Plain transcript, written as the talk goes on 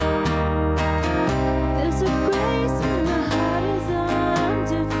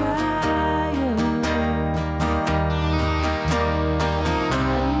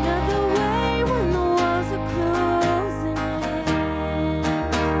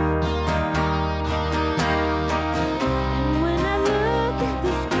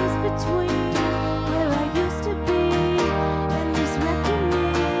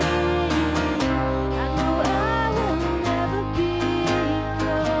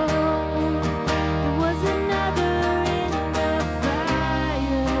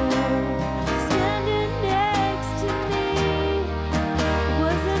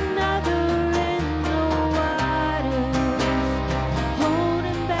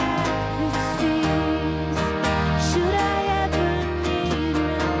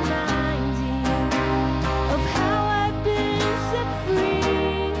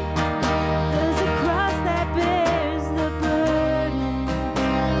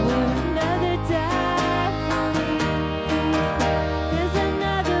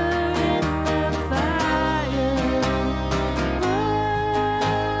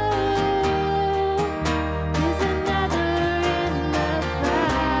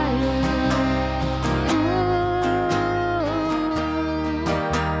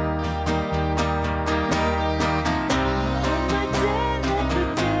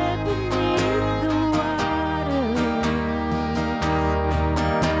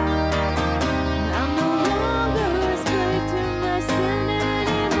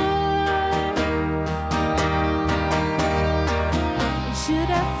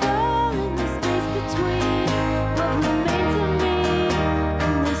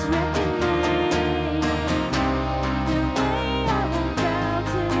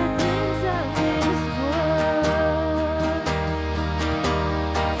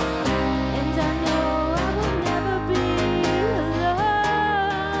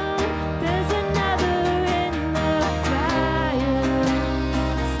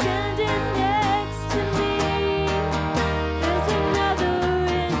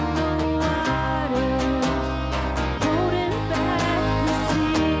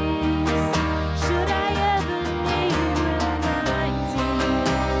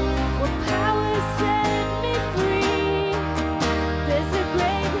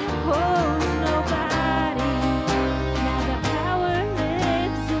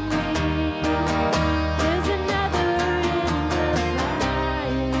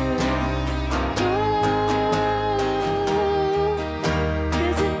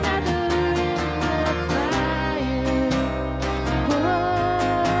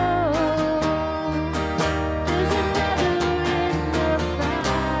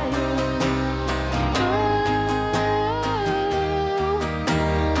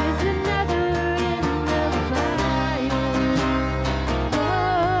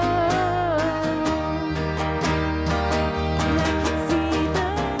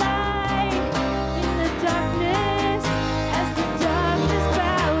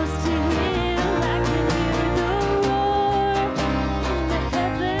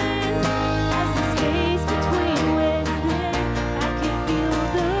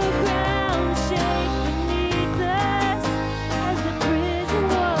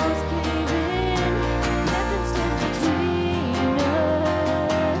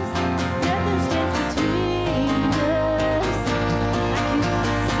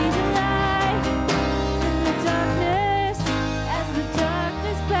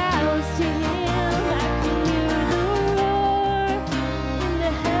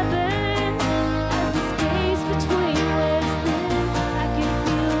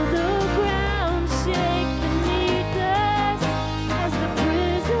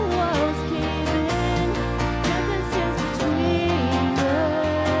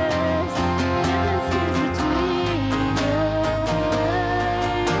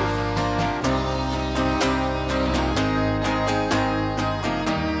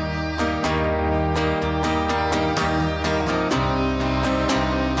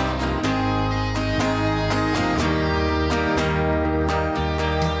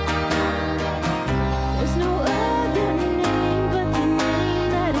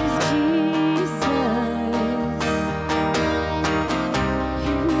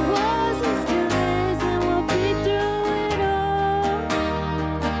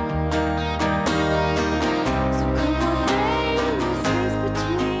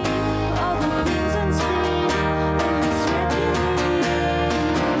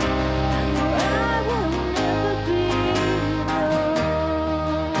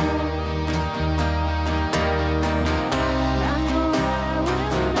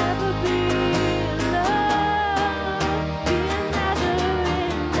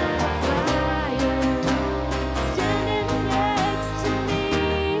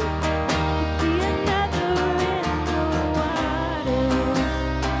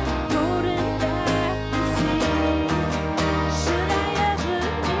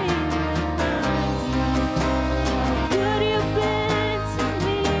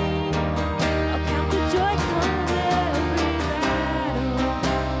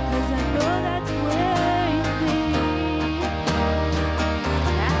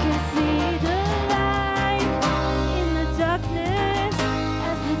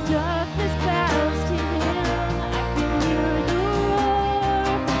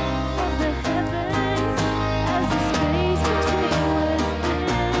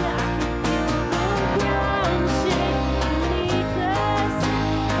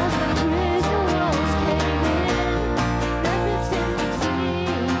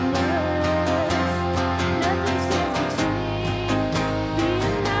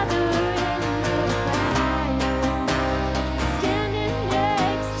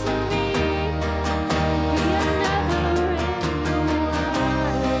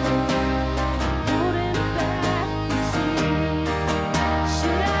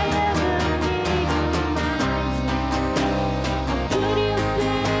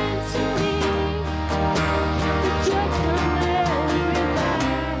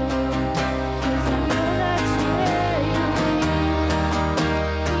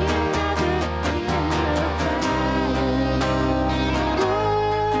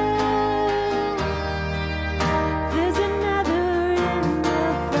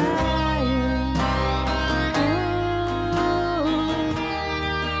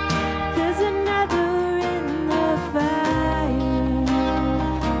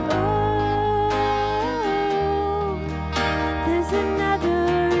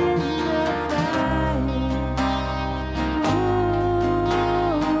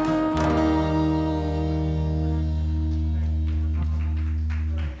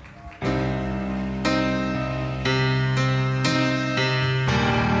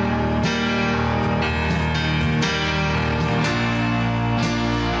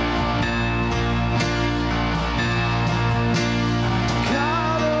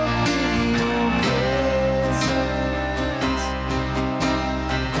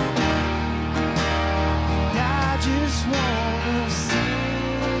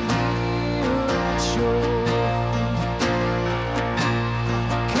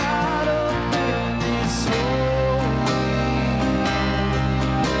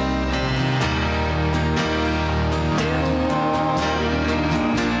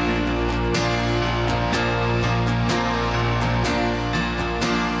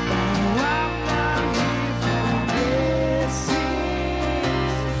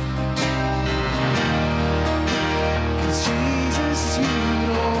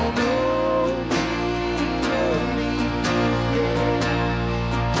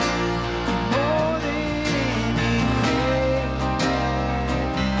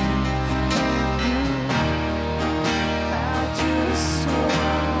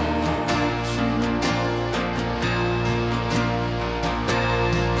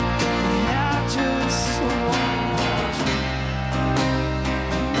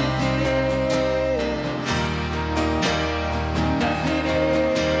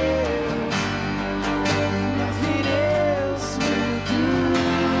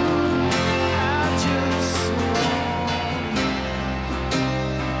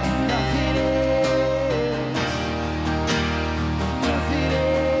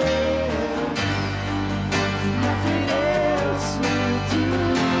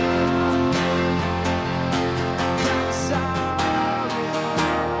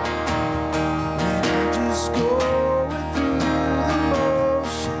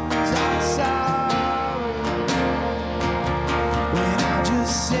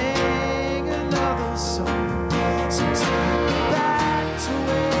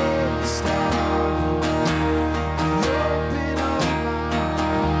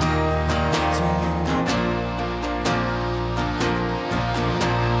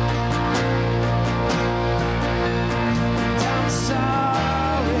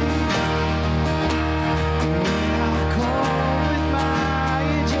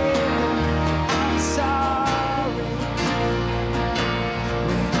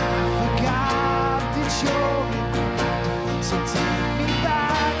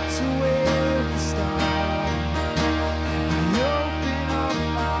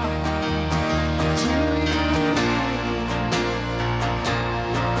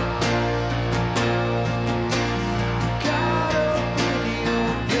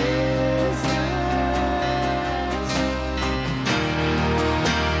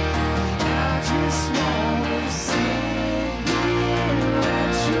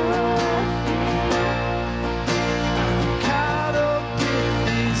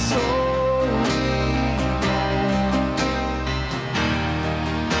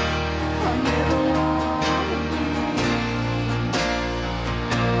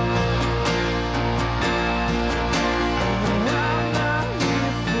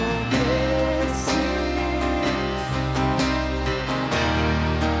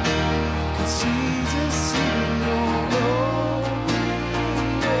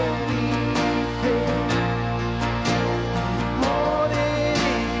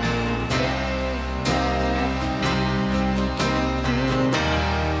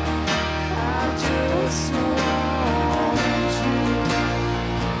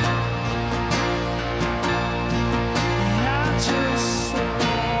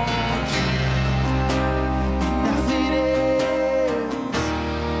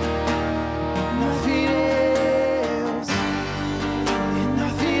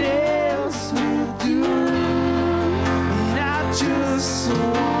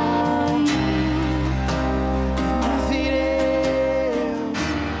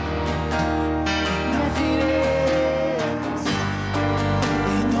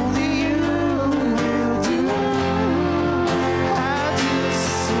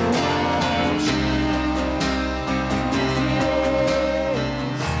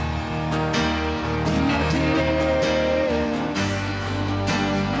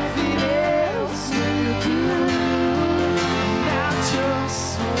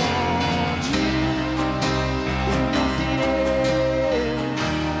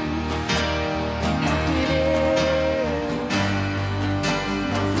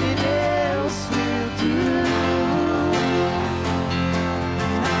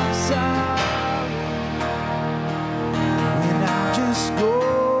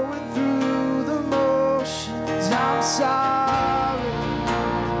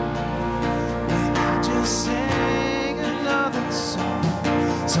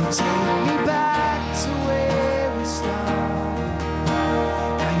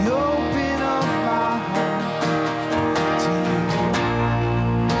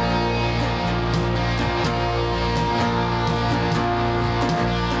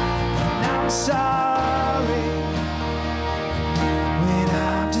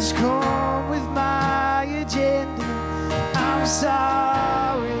just come with my agenda. I'm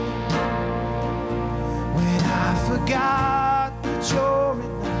sorry when I forgot that you're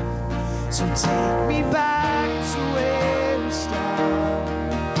enough. So take me back to where we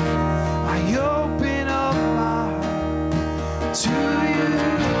started. I open up my heart to you.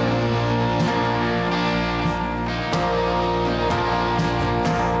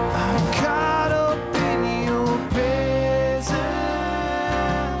 I'm caught up in your presence,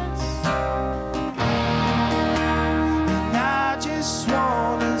 and I just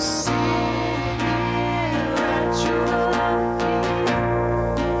wanna sit here at your feet.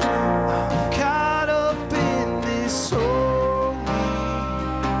 I'm caught up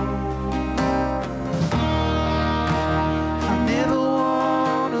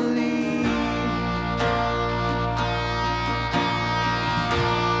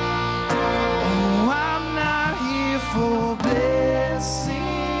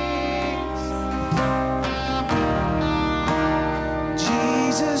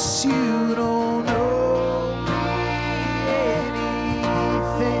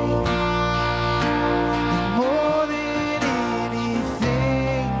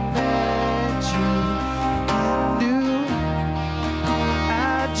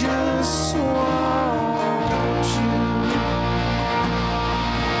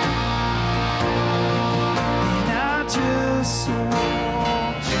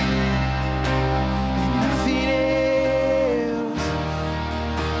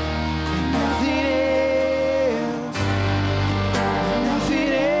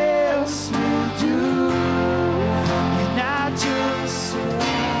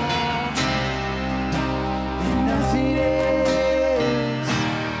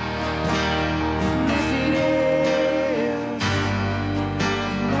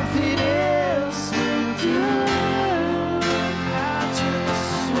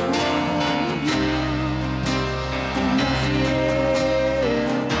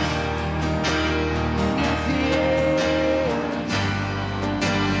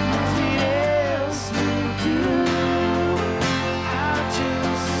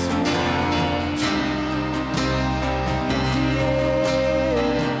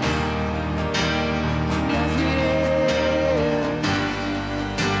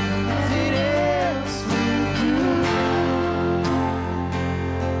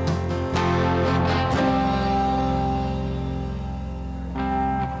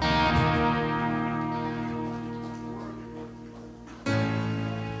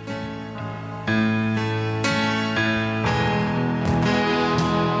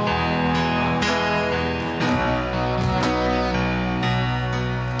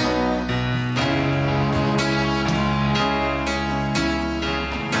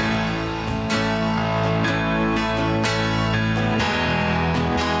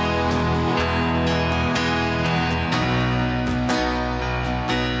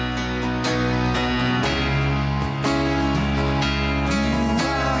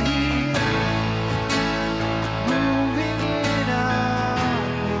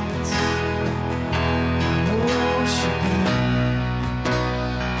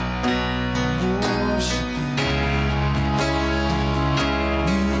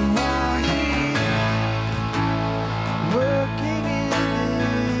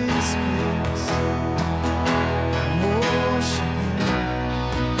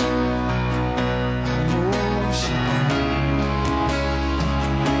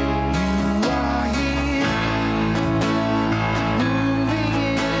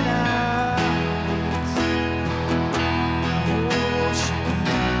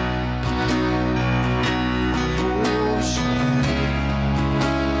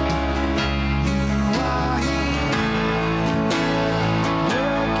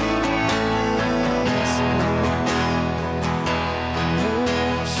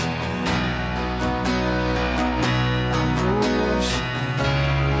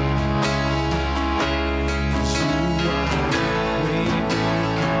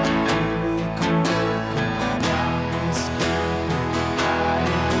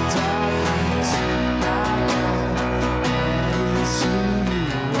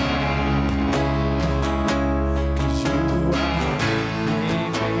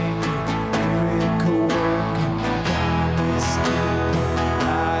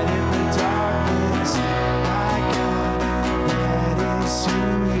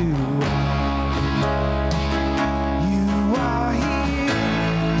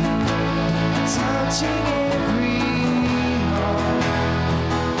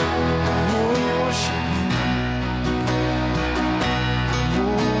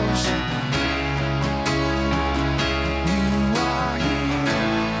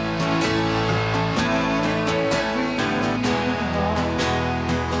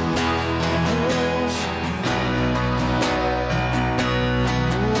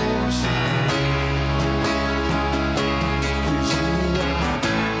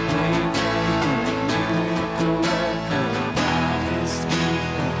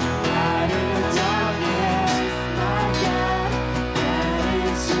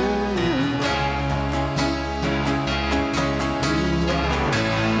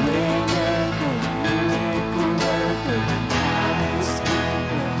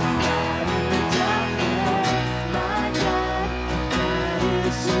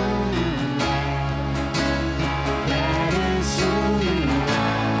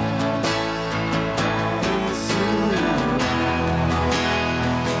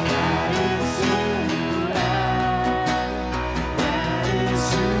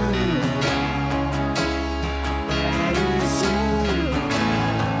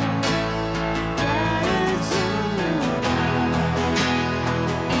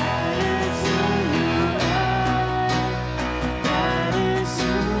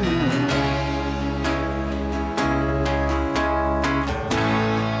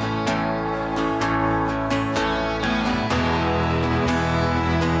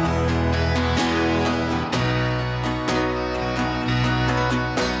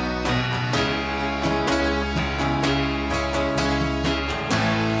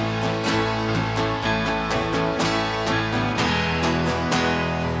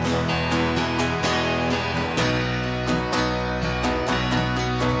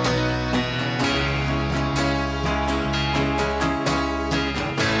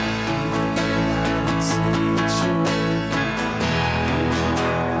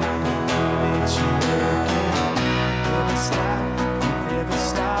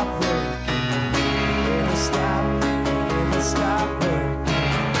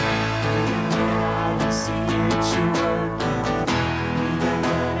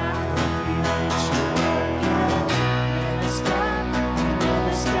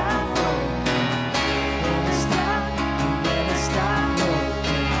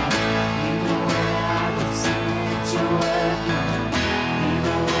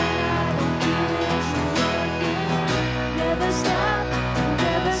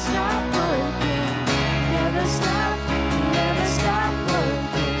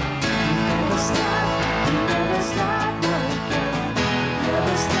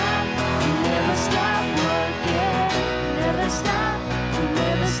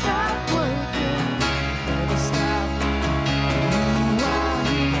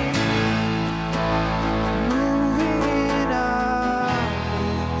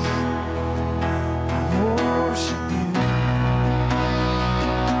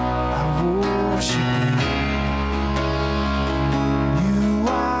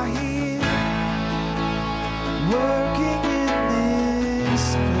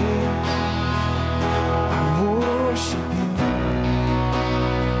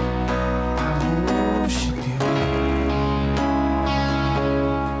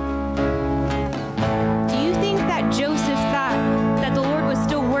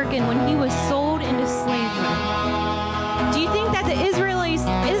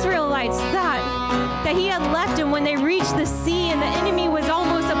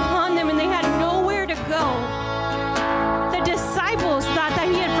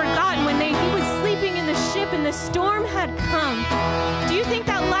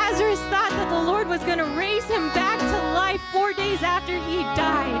he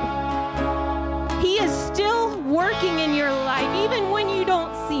died, he is still working in your life, even when you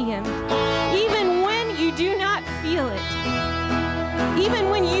don't see him, even when you do not feel it, even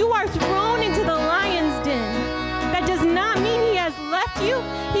when you are thrown into the lion's den. That does not mean he has left you.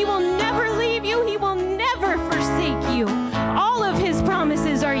 He will never leave you. He will never forsake you. All of his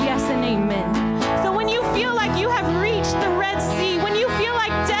promises are yes and amen. So when you feel like you have reached the Red Sea, when you feel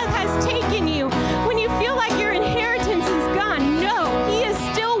like death has taken you, when you feel like your inheritance is gone, no, he is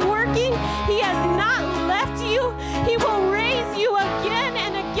still working. He has not left you. He will raise you again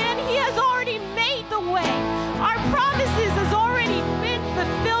and again. He has already made the way. Our promises has already been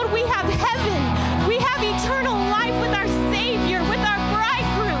fulfilled. We have heaven. We have eternal life with our Savior, with our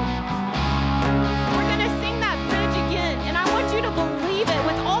bridegroom. We're going to sing that bridge again, and I want you to believe it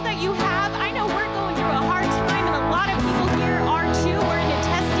with all that you have. I know we're going through a hard time, and a lot of people here are too. We're in a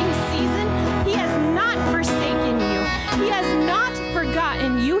testing season. He has not forsaken you. He has not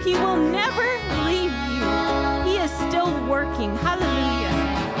forgotten you. He will never leave you. He is still working. Hallelujah.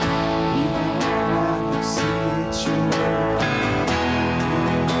 Even when I don't see it, you're working.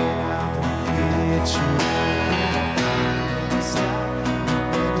 Even when I don't feel it, you're working. Never stop,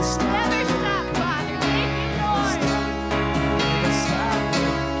 never stop. Never stop, Father. Thank you, Lord. Never stop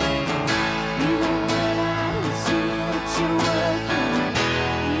working. Even when I don't see it, you're working.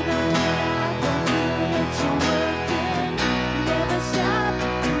 Even when I don't feel it, you're working. Never stop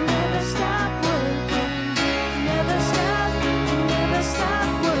working. Never stop working.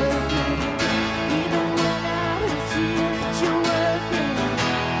 Even when I don't see it, you're working.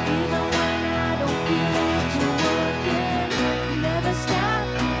 Even when I don't feel it, you're working. Never stop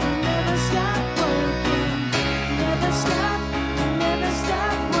working. Never stop working. Never stop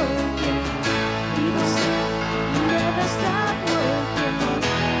working. Never stop working. Never stop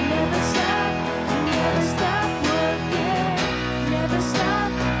working. Never stop.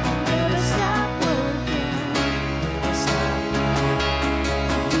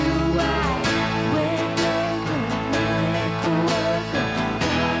 You are waymaker, miracle worker,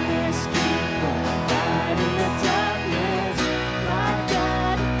 promise keeper, light in the darkness. My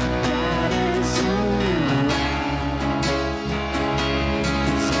God, that is who you are.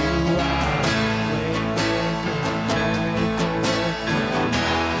 'Cause you are waymaker, miracle worker,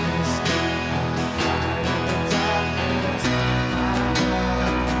 promise keeper, light in the darkness. My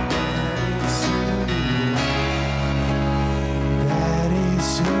God, that is who you are. That is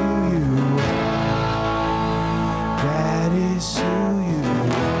who you are. That is who you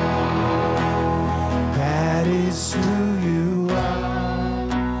are. That is who you are.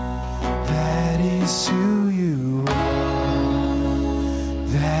 That is who you are.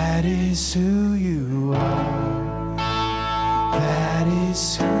 That is who you are. That is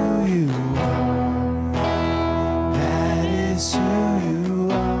who you are. That is who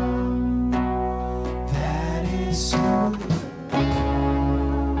you are. That is who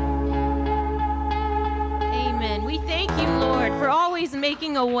Amen. We thank you, Lord, for always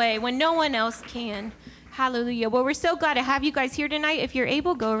making a way when no one else can. Hallelujah. Well, we're so glad to have you guys here tonight. If you're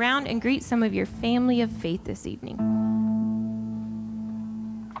able, go around and greet some of your family of faith this evening.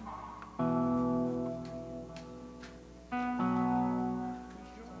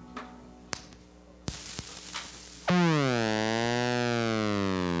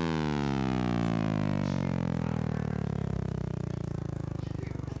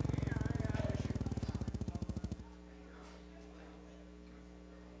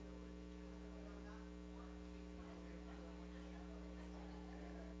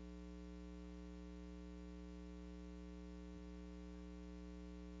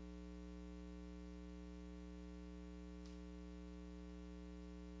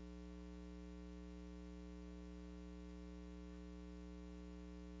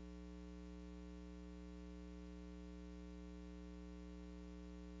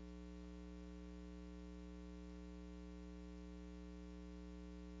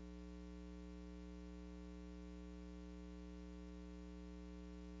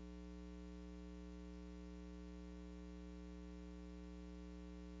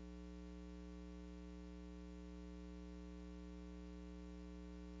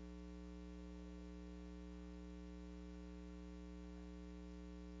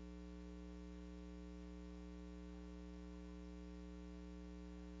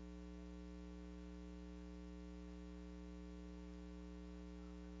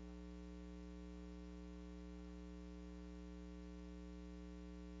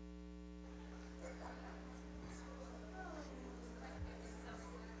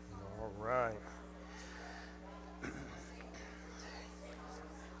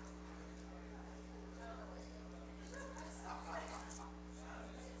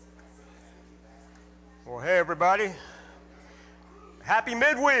 Hey, everybody. Happy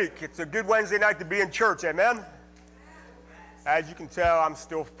midweek. It's a good Wednesday night to be in church, amen? As you can tell, I'm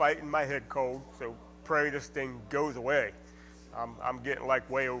still fighting my head cold, so pray this thing goes away. I'm getting like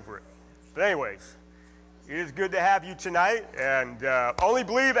way over it. But anyways, it is good to have you tonight, and Only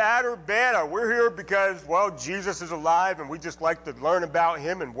Believe at Urbana. We're here because, well, Jesus is alive, and we just like to learn about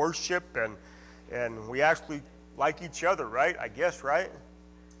him and worship, and we actually like each other, right? I guess, right?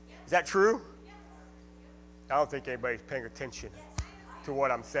 Is that true? I don't think anybody's paying attention to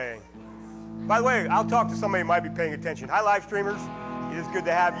what I'm saying. By the way, I'll talk to somebody who might be paying attention. Hi, live streamers. It is good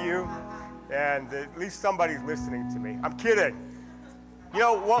to have you, and at least somebody's listening to me. I'm kidding. You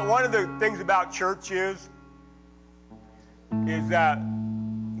know, one of the things about church is that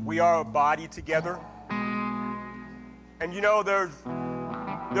we are a body together. And you know, there's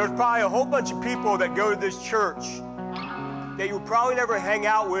probably a whole bunch of people that go to this church that you would probably never hang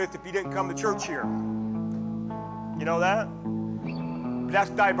out with if you didn't come to church here. You know that? That's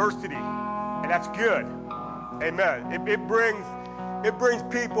diversity, and that's good. Amen. It brings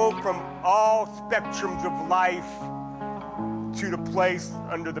people from all spectrums of life to the place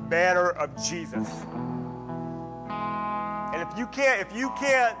under the banner of Jesus. And if you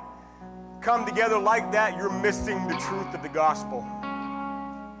can't come together like that, you're missing the truth of the gospel.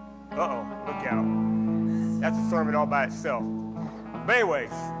 Uh-oh, look out. That's a sermon all by itself. But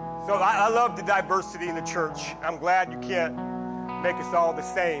anyways, so I love the diversity in the church. I'm glad you can't make us all the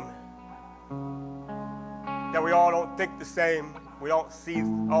same. That we all don't think the same. We don't see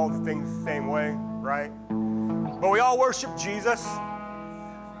all the things the same way, right? But we all worship Jesus.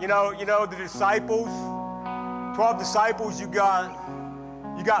 You know the disciples, 12 disciples, you got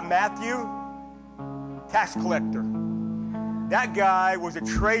Matthew, tax collector. That guy was a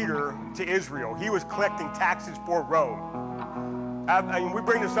traitor to Israel. He was collecting taxes for Rome. I mean, we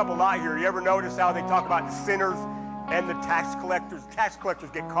bring this up a lot here. You ever notice how they talk about the sinners and the tax collectors? Tax collectors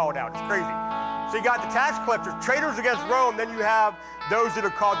get called out. It's crazy. So you got the tax collectors, traitors against Rome. Then you have those that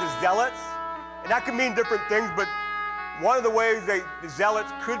are called the zealots. And that can mean different things, but one of the ways the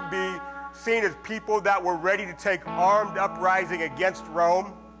zealots could be seen as people that were ready to take armed uprising against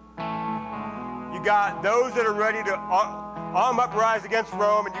Rome. You got those that are ready to arm uprising against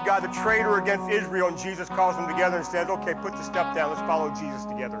Rome, and you got the traitor against Israel, and Jesus calls them together and says, okay, put the stuff down, let's follow Jesus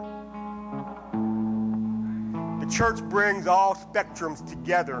together. The church brings all spectrums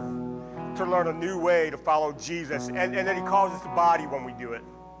together to learn a new way to follow Jesus, and then he calls us the body when we do it.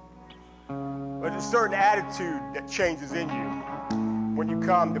 But there's a certain attitude that changes in you when you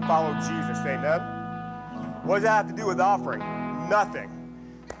come to follow Jesus, amen? What does that have to do with offering? Nothing.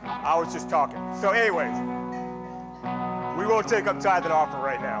 I was just talking. So anyways, we won't take up tithe and offering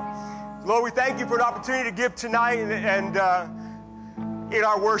right now. Lord, we thank you for an opportunity to give tonight and in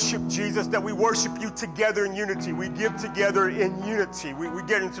our worship, Jesus, that we worship you together in unity. We give together in unity. We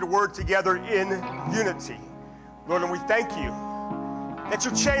get into the word together in unity. Lord, and we thank you that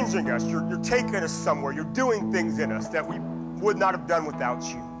you're changing us. You're taking us somewhere. You're doing things in us that we would not have done without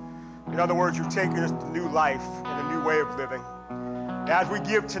you. In other words, you're taking us to new life and a new way of living. As we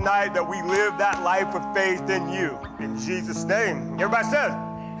give tonight, that we live that life of faith in you. In Jesus' name. Everybody said,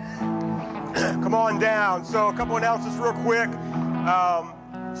 come on down. So a couple announcements real quick.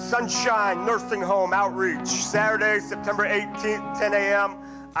 Sunshine Nursing Home Outreach, Saturday, September 18th, 10 a.m.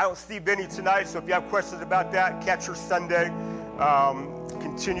 I don't see Vinny tonight, so if you have questions about that, catch her Sunday.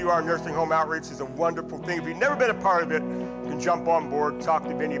 Continue our nursing home outreach is a wonderful thing. If you've never been a part of it, you can jump on board, talk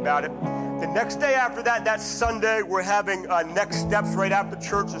to Vinny about it. The next day after that, that's Sunday, we're having Next Steps right after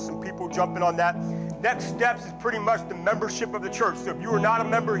church. There's some people jumping on that. Next Steps is pretty much the membership of the church. So if you are not a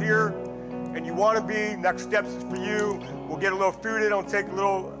member here and you want to be, Next Steps is for you. We'll get a little food in. It'll take a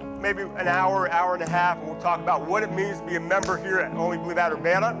little, maybe an hour, hour and a half, and we'll talk about what it means to be a member here at Only Believe at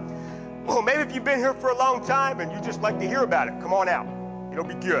Urbana. Well, maybe if you've been here for a long time and you just like to hear about it, come on out. It'll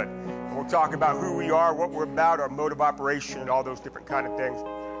be good. And we'll talk about who we are, what we're about, our mode of operation, and all those different kind of things.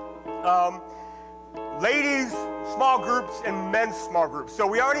 Ladies small groups and men's small groups. So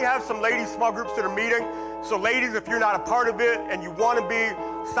we already have some ladies small groups that are meeting. So ladies, if you're not a part of it and you want to be,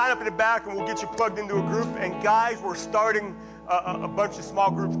 sign up in the back and we'll get you plugged into a group. And guys, we're starting a bunch of small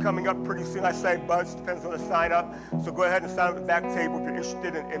groups coming up pretty soon. I say bunch, depends on the sign up. So go ahead and sign up at the back table if you're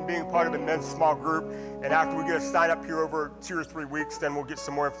interested in being part of a men's small group. And after we get a sign up here over 2 or 3 weeks, then we'll get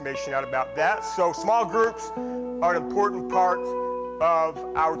some more information out about that. So small groups are an important part of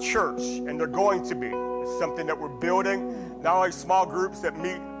our church, and they're going to be. It's something that we're building, not only small groups that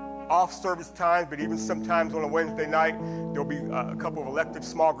meet off-service times, but even sometimes on a Wednesday night, there'll be a couple of elective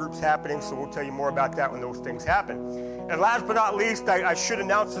small groups happening, so we'll tell you more about that when those things happen. And last but not least, I should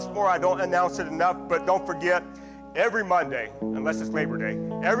announce this more. I don't announce it enough, but don't forget, every Monday, unless it's Labor Day,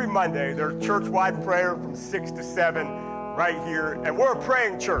 every Monday there's church-wide prayer from 6 to 7 right here. And we're a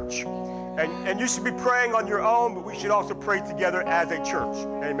praying church. And you should be praying on your own, but we should also pray together as a church.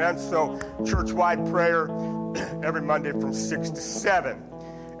 Amen? So church-wide prayer every Monday from 6 to 7.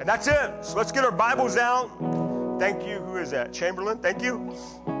 And that's it. So let's get our Bibles out. Thank you. Who is that? Chamberlain? Thank you.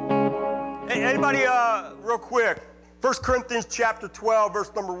 Hey, anybody, real quick, 1 Corinthians chapter 12,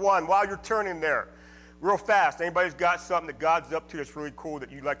 verse number 1, while you're turning there, real fast. Anybody's got something that God's up to that's really cool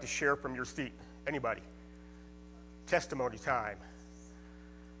that you'd like to share from your seat? Anybody? Testimony time.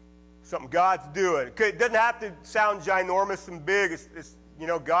 Something God's doing. It doesn't have to sound ginormous and big. It's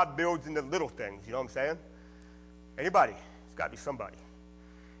God builds in the little things. You know what I'm saying? Anybody? It's got to be somebody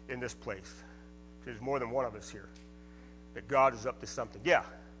in this place. There's more than one of us here. That God is up to something. Yeah. So,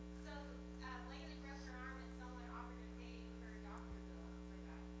 Landon broke her arm and someone offered to pay her doctor bill for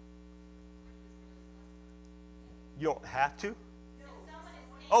that. You don't have to? No.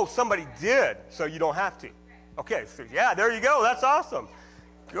 Oh, somebody did, so you don't have to. Okay, so yeah, there you go. That's awesome.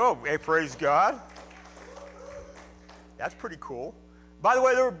 Go. Hey, praise God. That's pretty cool. By the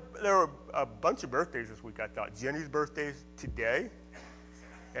way, there were a bunch of birthdays this week, I thought. Jenny's birthday is today.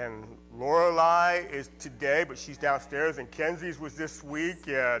 And Lorelei is today, but she's downstairs. And Kenzie's was this week.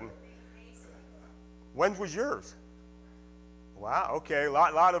 And when was yours? Wow, okay. A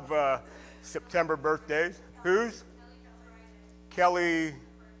lot of September birthdays. Whose? Kelly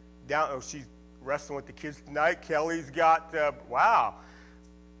down. Oh, she's wrestling with the kids tonight. Kelly's got, wow,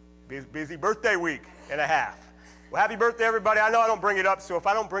 busy birthday week and a half. Well, happy birthday, everybody. I know I don't bring it up, so if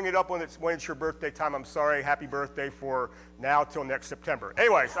I don't bring it up when it's your birthday time, I'm sorry. Happy birthday for now till next September.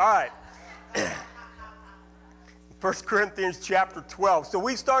 Anyways, all right. 1 Corinthians chapter 12. So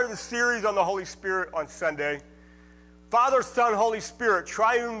we started a series on the Holy Spirit on Sunday. Father, Son, Holy Spirit,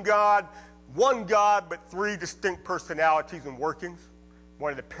 triune God, one God, but three distinct personalities and workings.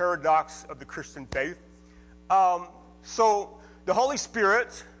 One of the paradoxes of the Christian faith. So the Holy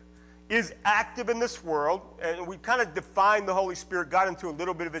Spirit is active in this world, and we kind of defined the Holy Spirit, got into a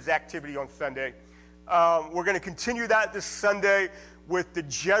little bit of his activity on Sunday. We're going to continue that this Sunday with the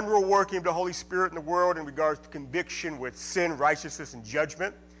general working of the Holy Spirit in the world in regards to conviction with sin, righteousness, and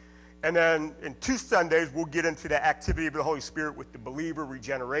judgment. And then in 2 Sundays, we'll get into the activity of the Holy Spirit with the believer,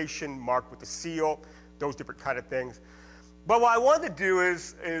 regeneration, marked with the seal, those different kind of things. But what I wanted to do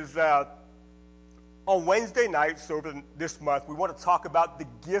is on Wednesday nights over this month, we want to talk about the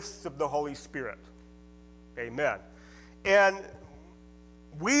gifts of the Holy Spirit. Amen. And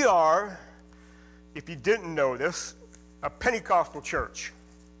we are, if you didn't know this, a Pentecostal church.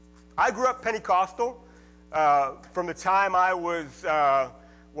 I grew up Pentecostal from the time I was,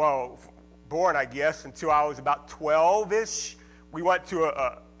 born, I guess, until I was about 12-ish. We went to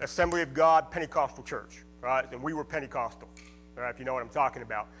a Assembly of God Pentecostal church, right? And we were Pentecostal, all right, if you know what I'm talking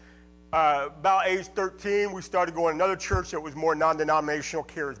about. About age 13, we started going to another church that was more non-denominational,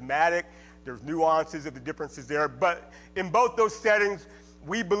 charismatic. There's nuances of the differences there. But in both those settings,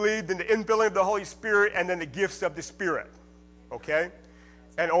 we believed in the infilling of the Holy Spirit and then the gifts of the Spirit, okay?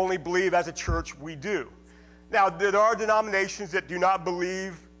 And only believe as a church we do. Now, there are denominations that do not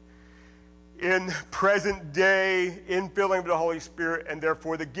believe in present-day infilling of the Holy Spirit and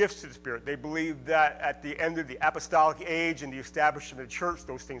therefore the gifts of the Spirit. They believe that at the end of the apostolic age and the establishment of the church,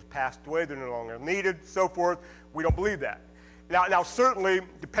 those things passed away, they're no longer needed, so forth. We don't believe that. Now, certainly,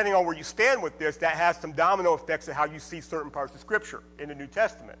 depending on where you stand with this, that has some domino effects of how you see certain parts of Scripture in the New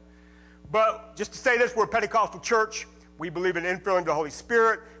Testament. But just to say this, we're a Pentecostal church. We believe in infilling of the Holy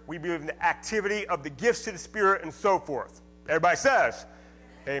Spirit. We believe in the activity of the gifts of the Spirit and so forth. Everybody says,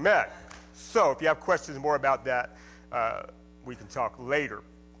 amen. So if you have questions more about that, we can talk later.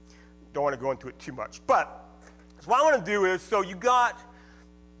 Don't want to go into it too much. But so what I want to do is, so you got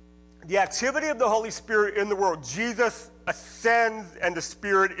the activity of the Holy Spirit in the world. Jesus ascends and the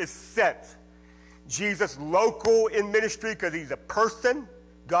Spirit is sent. Jesus local in ministry because he's a person,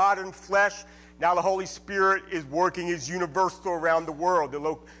 God in flesh. Now the Holy Spirit is working, is universal around the world.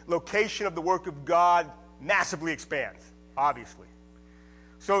 The location of the work of God massively expands, obviously.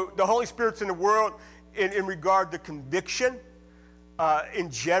 So the Holy Spirit's in the world in regard to conviction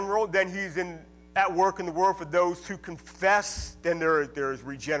in general. Then he's at work in the world for those who confess. Then there is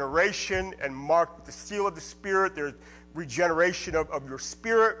regeneration and marked with the seal of the Spirit. There's regeneration of your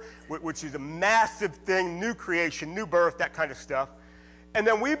spirit, which is a massive thing, new creation, new birth, that kind of stuff. And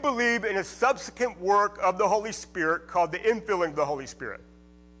then we believe in a subsequent work of the Holy Spirit called the infilling of the Holy Spirit.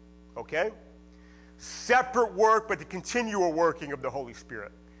 Okay? Separate work, but the continual working of the Holy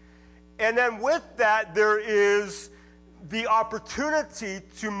Spirit. And then with that, there is the opportunity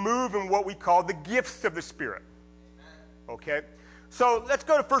to move in what we call the gifts of the Spirit. Okay? So let's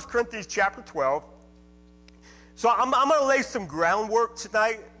go to 1 Corinthians chapter 12. So I'm going to lay some groundwork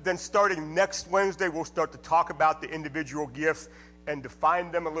tonight. Then starting next Wednesday, we'll start to talk about the individual gifts and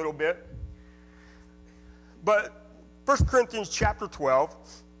define them a little bit. But 1 Corinthians chapter 12,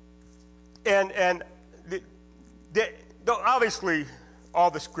 and obviously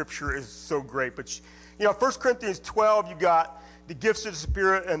all the scripture is so great, but 1 Corinthians 12, you got the gifts of the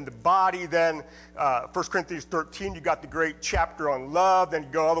Spirit and the body. Then 1 Corinthians 13, you got the great chapter on love. Then you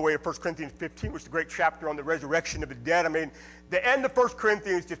go all the way to 1 Corinthians 15, which is the great chapter on the resurrection of the dead. I mean, the end of 1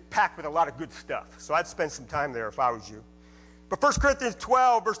 Corinthians is just packed with a lot of good stuff. So I'd spend some time there if I was you. But 1 Corinthians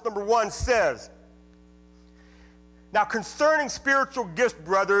 12, verse number 1 says, "Now concerning spiritual gifts,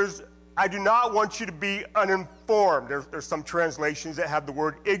 brothers, I do not want you to be uninformed." There's some translations that have the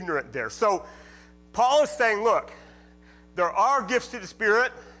word ignorant there. So Paul is saying, look, there are gifts to the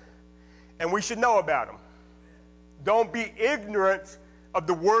Spirit, and we should know about them. Don't be ignorant of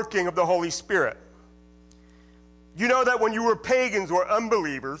the working of the Holy Spirit. You know that when you were pagans or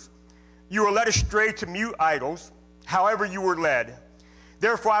unbelievers, you were led astray to mute idols, however you were led.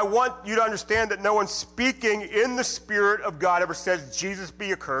 Therefore, I want you to understand that no one speaking in the Spirit of God ever says, "Jesus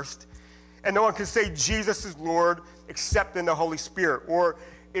be accursed," and no one can say Jesus is Lord except in the Holy Spirit. Or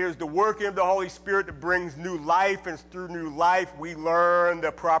it is the working of the Holy Spirit that brings new life, and through new life we learn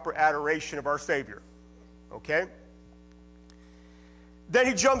the proper adoration of our Savior. Okay? Then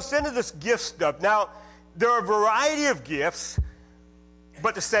he jumps into this gift stuff. Now, there are a variety of gifts,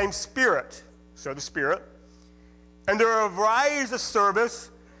 but the same Spirit. So the Spirit. And there are varieties of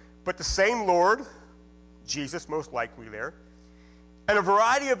service, but the same Lord, Jesus most likely there. And a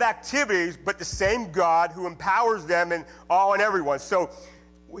variety of activities, but the same God who empowers them in all and everyone. So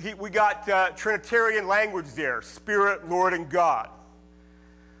we got Trinitarian language there, Spirit, Lord, and God.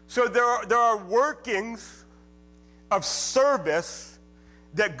 So there are workings of service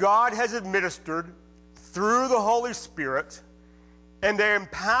that God has administered through the Holy Spirit, and they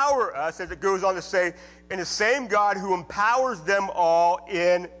empower us, as it goes on to say, in the same God who empowers them all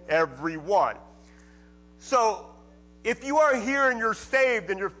in every one. So if you are here and you're saved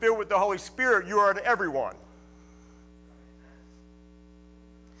and you're filled with the Holy Spirit, you are in everyone.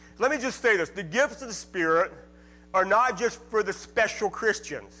 Let me just say this. The gifts of the Spirit are not just for the special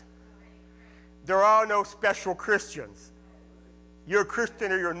Christians. There are no special Christians. You're a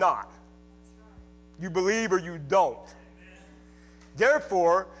Christian or you're not. You believe or you don't.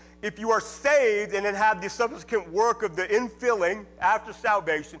 Therefore, if you are saved and then have the subsequent work of the infilling after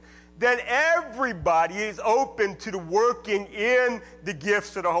salvation, then everybody is open to the working in the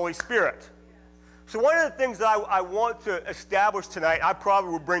gifts of the Holy Spirit. So one of the things that I want to establish tonight, I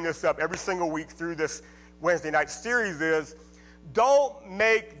probably will bring this up every single week through this Wednesday night series, is don't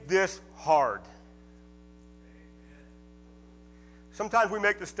make this hard. Sometimes we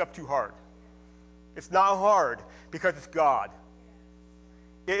make this stuff too hard. It's not hard because it's God.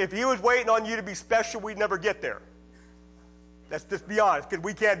 If he was waiting on you to be special, we'd never get there. Let's just be honest, because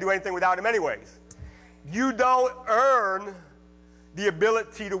we can't do anything without him anyways. You don't earn the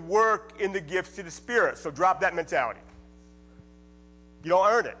ability to work in the gifts of the Spirit. So drop that mentality. You don't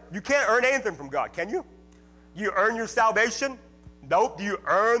earn it. You can't earn anything from God, can you? Do you earn your salvation? Nope. Do you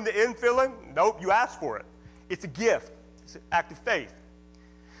earn the infilling? Nope. You ask for it. It's a gift. It's an act of faith.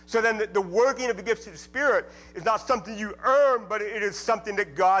 So then the working of the gifts of the Spirit is not something you earn, but it is something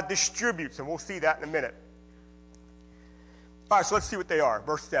that God distributes, and we'll see that in a minute. All right, so let's see what they are.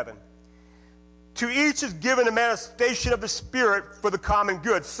 Verse 7. To each is given a manifestation of the Spirit for the common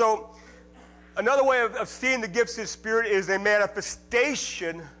good. So another way of seeing the gifts of the Spirit is a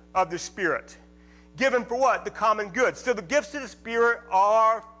manifestation of the Spirit. Given for what? The common good. So the gifts of the Spirit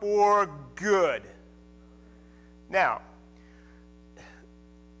are for good. Now,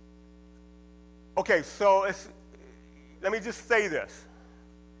 okay, so let me just say this.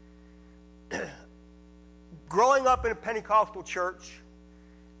 Growing up in a Pentecostal church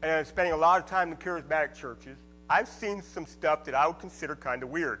and spending a lot of time in charismatic churches, I've seen some stuff that I would consider kind of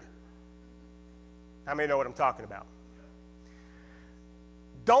weird. How many know what I'm talking about?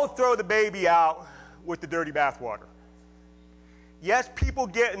 Don't throw the baby out with the dirty bathwater. Yes, people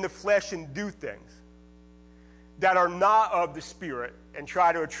get in the flesh and do things that are not of the Spirit and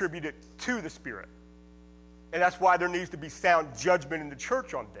try to attribute it to the Spirit. And that's why there needs to be sound judgment in the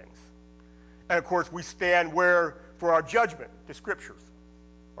church on things. And of course, we stand where for our judgment? The Scriptures.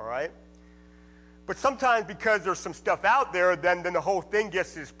 All right? But sometimes because there's some stuff out there, then the whole thing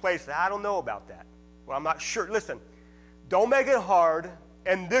gets displaced. I don't know about that. Well, I'm not sure. Listen, don't make it hard.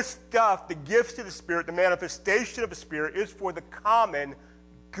 And this stuff, the gifts of the Spirit, the manifestation of the Spirit, is for the common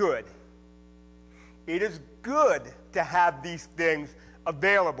good. It is good to have these things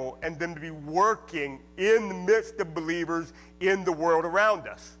available and them to be working in the midst of believers in the world around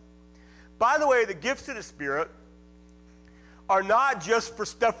us. By the way, the gifts of the Spirit are not just for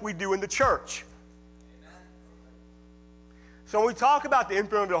stuff we do in the church. So when we talk about the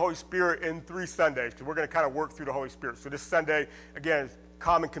infilling of the Holy Spirit in 3 Sundays, because we're going to kind of work through the Holy Spirit. So this Sunday, again, is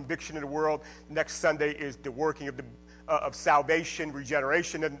common conviction in the world. Next Sunday is the working of salvation,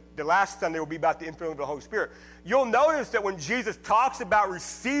 regeneration. And the last Sunday will be about the infilling of the Holy Spirit. You'll notice that when Jesus talks about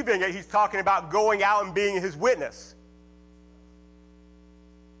receiving it, he's talking about going out and being his witness.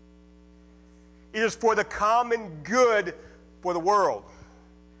 It is for the common good for the world.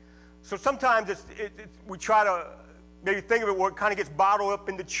 So sometimes we try to maybe think of it where it kind of gets bottled up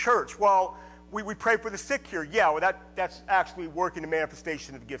in the church. Well, we pray for the sick here. Yeah, well, that's actually working the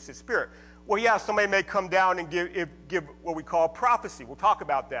manifestation of the gifts of the Spirit. Well, yeah, somebody may come down and give what we call prophecy. We'll talk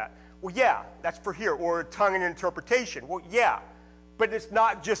about that. Well, yeah, that's for here. Or tongue and interpretation. Well, yeah. But it's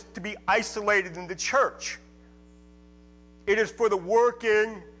not just to be isolated in the church. It is for the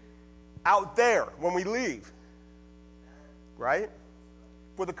working out there when we leave. Right?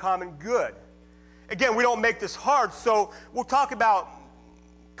 For the common good. Again, we don't make this hard, so we'll talk about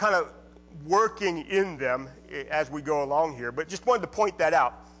kind of working in them as we go along here, but just wanted to point that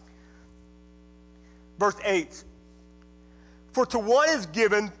out. Verse 8, for to one is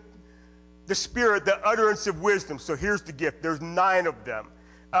given the Spirit, the utterance of wisdom. So here's the gift. There's 9 of them.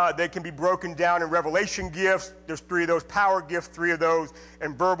 They can be broken down in revelation gifts. There's 3 of those, power gifts, 3 of those,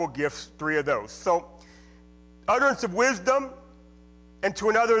 and verbal gifts, 3 of those. So utterance of wisdom, and to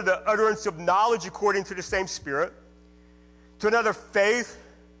another the utterance of knowledge according to the same Spirit, to another faith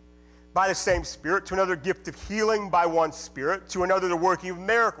by the same Spirit, to another gift of healing by one Spirit, to another the working of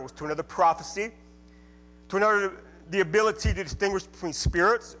miracles, to another prophecy, to another the ability to distinguish between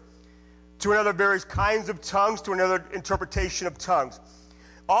spirits, to another various kinds of tongues, to another interpretation of tongues.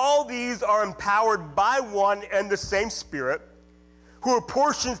 All these are empowered by one and the same Spirit, who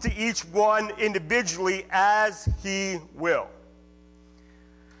apportions to each one individually as he will.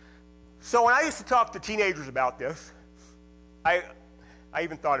 So when I used to talk to teenagers about this, I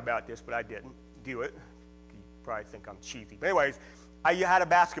even thought about this, but I didn't do it. You probably think I'm cheesy. But anyways, I had a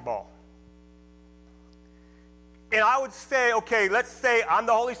basketball. And I would say, okay, let's say I'm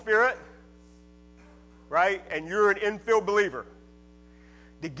the Holy Spirit, right? And you're an infield believer.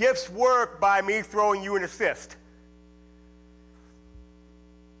 The gifts work by me throwing you an assist.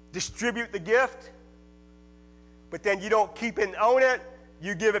 Distribute the gift, but then you don't keep it and own it.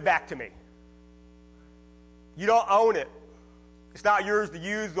 You give it back to me. You don't own it. It's not yours to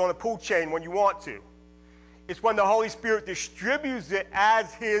use on a pull chain when you want to. It's when the Holy Spirit distributes it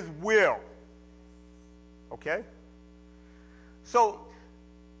as his will. Okay? So,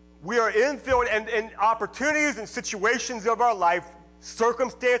 we are infilled, and opportunities and situations of our life,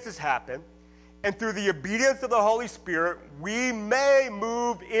 circumstances happen, and through the obedience of the Holy Spirit, we may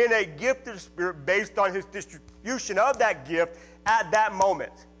move in a gift of the Spirit based on his distribution of that gift at that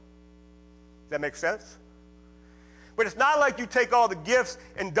moment. Does that make sense? But it's not like you take all the gifts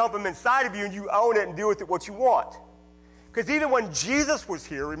and dump them inside of you and you own it and do with it what you want. Because even when Jesus was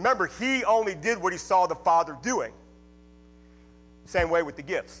here, remember, he only did what he saw the Father doing. Same way with the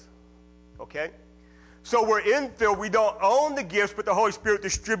gifts. Okay? So we're infilled. We don't own the gifts, but the Holy Spirit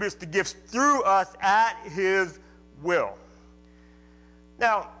distributes the gifts through us at his will.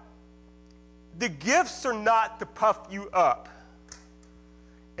 Now, the gifts are not to puff you up.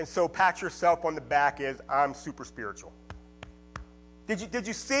 And so pat yourself on the back as I'm super spiritual. Did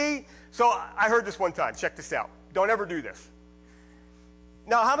you see? So I heard this one time. Check this out. Don't ever do this.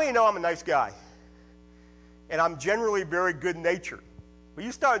 Now, how many know I'm a nice guy? And I'm generally very good-natured. But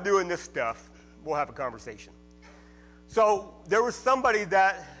you start doing this stuff, we'll have a conversation. So there was somebody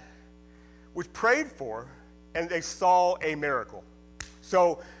that was prayed for, and they saw a miracle.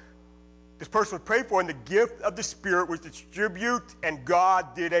 So this person was prayed for, and the gift of the Spirit was distributed, and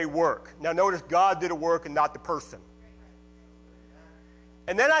God did a work. Now notice, God did a work and not the person.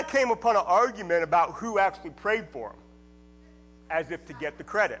 And then I came upon an argument about who actually prayed for him, as if to get the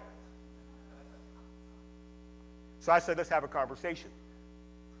credit. So I said, let's have a conversation.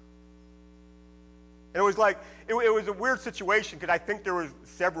 And it was like, it was a weird situation, because I think there was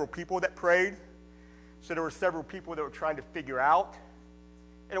several people that prayed. So there were several people that were trying to figure out.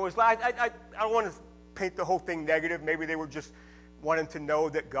 And it was like, I don't want to paint the whole thing negative. Maybe they were just wanting to know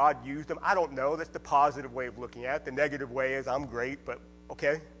that God used them. I don't know. That's the positive way of looking at it. The negative way is I'm great, but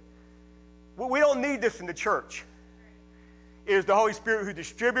okay. Well, we don't need this in the church. It is the Holy Spirit who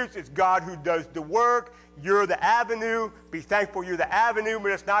distributes. It's God who does the work. You're the avenue. Be thankful you're the avenue,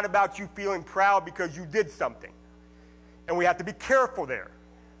 but it's not about you feeling proud because you did something. And we have to be careful there.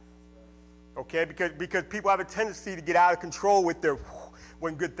 Okay? Because people have a tendency to get out of control with their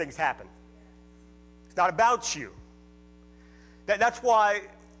when good things happen. It's not about you. That's why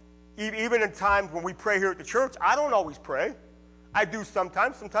even in times when we pray here at the church, I don't always pray. I do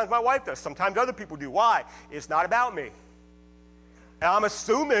sometimes. Sometimes my wife does. Sometimes other people do. Why? It's not about me. And I'm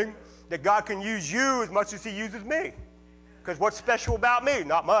assuming that God can use you as much as he uses me. Because what's special about me?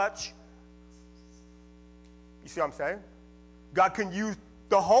 Not much. You see what I'm saying? God can use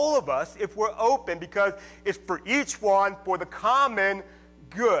the whole of us if we're open, because it's for each one for the common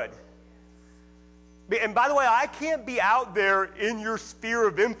good. And by the way, I can't be out there in your sphere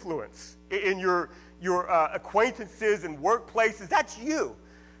of influence, in your acquaintances and workplaces. That's you.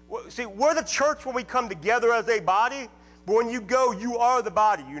 See, we're the church when we come together as a body, but when you go, you are the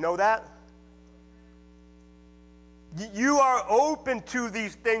body. You know that? You are open to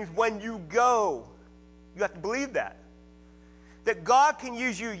these things when you go. You have to believe that. That God can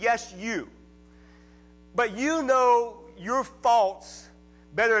use you, yes, you. But you know your faults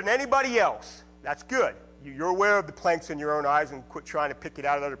better than anybody else. That's good. You're aware of the planks in your own eyes and quit trying to pick it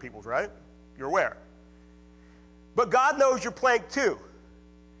out of other people's, right? You're aware. But God knows your plank too.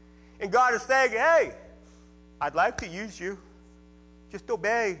 And God is saying, hey, I'd like to use you. Just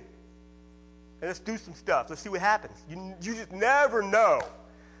obey. And let's do some stuff. Let's see what happens. You just never know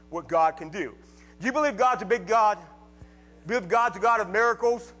what God can do. Do you believe God's a big God? Do you believe God's a God of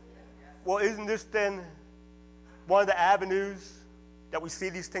miracles? Well, isn't this then one of the avenues that we see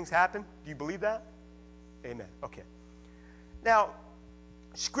these things happen? Do you believe that? Amen. Okay. Now,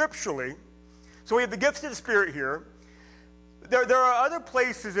 scripturally, so we have the gifts of the Spirit here. There are other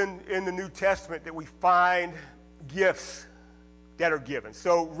places in the New Testament that we find gifts that are given.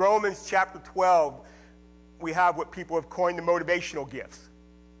 So Romans chapter 12, we have what people have coined the motivational gifts.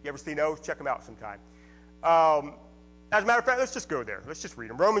 You ever seen those? Check them out sometime. As a matter of fact, let's just go there. Let's just read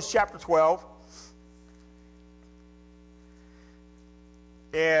them. Romans chapter 12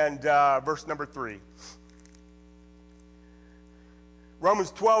 and verse number 3.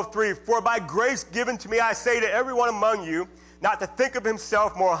 Romans 12:3, for by grace given to me, I say to everyone among you, not to think of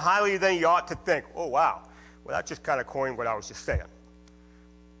himself more highly than he ought to think. Oh, wow. Well, that just kind of coined what I was just saying.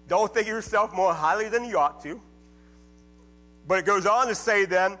 Don't think of yourself more highly than you ought to. But it goes on to say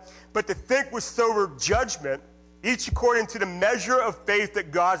then, but to think with sober judgment, each according to the measure of faith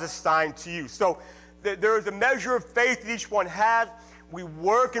that God has assigned to you. So there is a measure of faith that each one has. We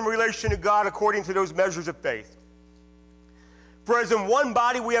work in relation to God according to those measures of faith. For as in one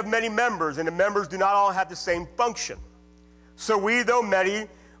body we have many members, and the members do not all have the same function. So we, though many,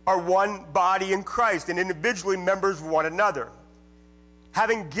 are one body in Christ, and individually members of one another,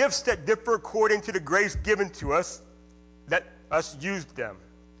 having gifts that differ according to the grace given to us, let us use them.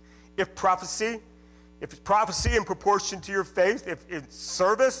 If it's prophecy in proportion to your faith, if it's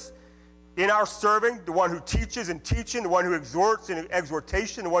service, in our serving, the one who teaches in teaching, the one who exhorts in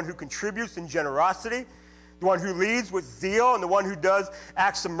exhortation, the one who contributes in generosity, the one who leads with zeal, and the one who does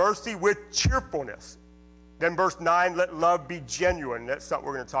acts of mercy with cheerfulness. Then verse 9, let love be genuine. That's something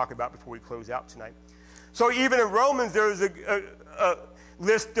we're going to talk about before we close out tonight. So even in Romans, there's a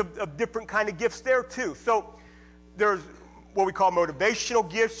list of different kind of gifts there too. So there's what we call motivational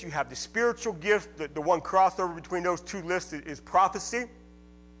gifts. You have the spiritual gifts. The one crossover between those two lists is prophecy.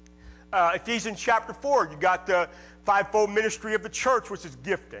 Ephesians chapter 4, you got the fivefold ministry of the church, which is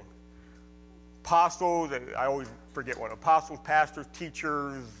gifting. Apostles, I always forget one. Apostles, pastors,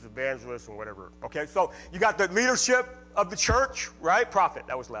 teachers, evangelists, and whatever. Okay, so you got the leadership of the church, right? Prophet,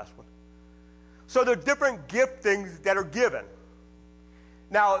 that was the last one. So there are different giftings that are given.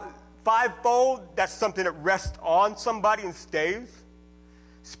 Now, fivefold, that's something that rests on somebody and stays.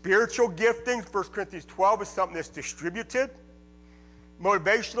 Spiritual giftings, 1 Corinthians 12, is something that's distributed.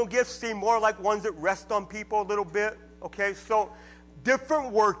 Motivational gifts seem more like ones that rest on people a little bit. Okay, so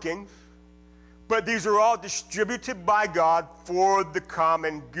different workings, but these are all distributed by God for the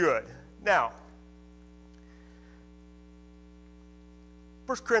common good. Now,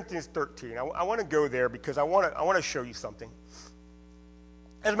 1 Corinthians 13, I want to go there because I want to show you something.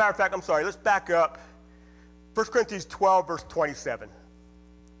 As a matter of fact, I'm sorry, let's back up. 1 Corinthians 12, verse 27.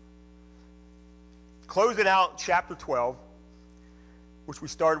 Closing out chapter 12, which we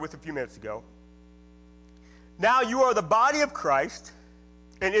started with a few minutes ago. Now you are the body of Christ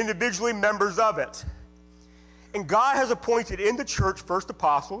and individually members of it. And God has appointed in the church first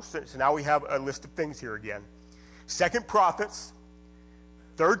apostles, so now we have a list of things here again. Second, prophets.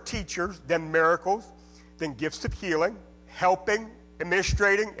 Third, teachers. Then miracles. Then gifts of healing, helping,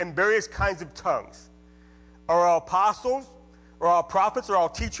 administrating, and various kinds of tongues. Are all apostles? Are all prophets? Are all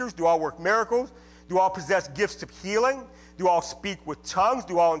teachers? Do all work miracles? Do all possess gifts of healing? Do all speak with tongues?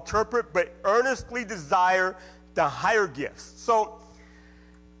 Do all interpret? But earnestly desire the higher gifts. So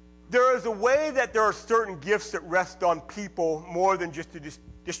there is a way that there are certain gifts that rest on people more than just the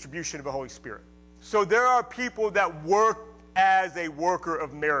distribution of the Holy Spirit. So there are people that work as a worker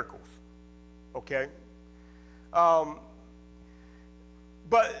of miracles, okay? But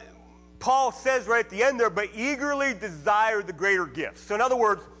Paul says right at the end there, but eagerly desire the greater gifts. So in other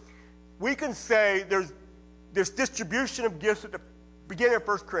words, we can say there's this distribution of gifts at the beginning of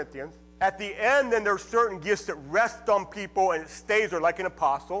 1 Corinthians. At the end, then there's certain gifts that rest on people and it stays there like an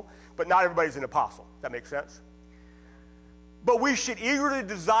apostle, but not everybody's an apostle. That makes sense? But we should eagerly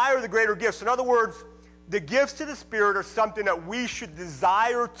desire the greater gifts. In other words, the gifts of the Spirit are something that we should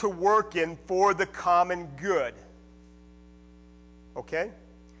desire to work in for the common good. Okay?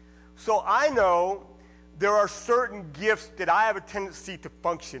 So I know there are certain gifts that I have a tendency to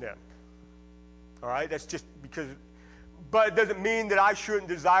function in. All right? That's just because, but it doesn't mean that I shouldn't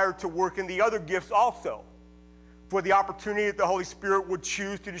desire to work in the other gifts also, for the opportunity that the Holy Spirit would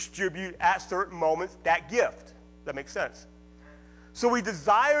choose to distribute at certain moments that gift. That makes sense? So we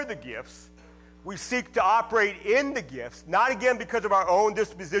desire the gifts. We seek to operate in the gifts, not again because of our own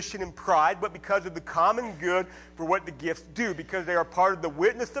disposition and pride, but because of the common good for what the gifts do, because they are part of the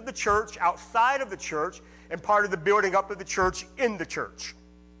witness of the church outside of the church and part of the building up of the church in the church.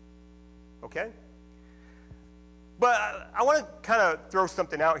 Okay? But I want to kind of throw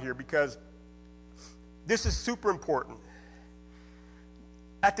something out here because this is super important.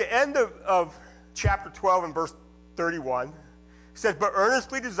 At the end of chapter 12 and verse 31, it says, but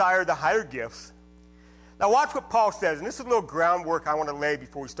earnestly desire the higher gifts. Now watch what Paul says, and this is a little groundwork I want to lay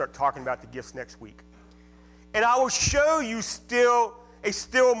before we start talking about the gifts next week. And I will show you a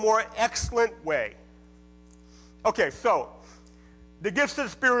still more excellent way. Okay, so the gifts of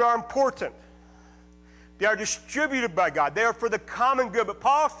the Spirit are important. They are distributed by God. They are for the common good. But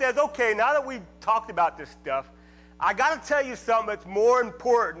Paul says, okay, now that we've talked about this stuff, I got to tell you something that's more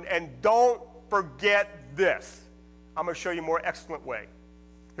important, and don't forget this. I'm going to show you a more excellent way.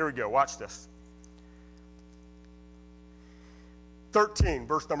 Here we go. Watch this. 13,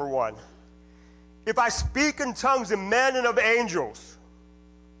 verse number 1. If I speak in tongues of men and of angels,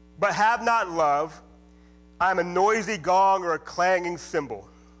 but have not love, I am a noisy gong or a clanging cymbal.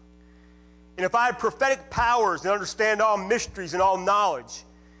 And if I have prophetic powers and understand all mysteries and all knowledge,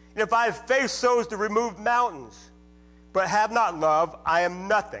 and if I have faith so as to remove mountains, but have not love, I am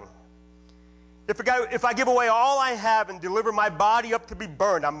nothing. If I give away all I have and deliver my body up to be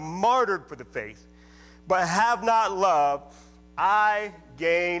burned, I'm martyred for the faith, but have not love, I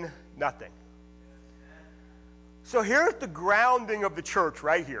gain nothing. So here's the grounding of the church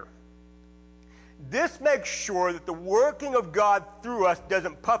right here. This makes sure that the working of God through us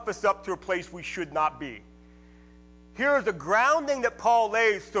doesn't puff us up to a place we should not be. Here is the grounding that Paul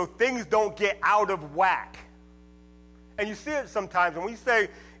lays so things don't get out of whack. And you see it sometimes when we say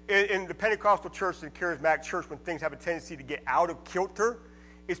in the Pentecostal church and charismatic church, when things have a tendency to get out of kilter,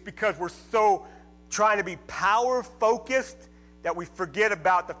 it's because we're so trying to be power focused that we forget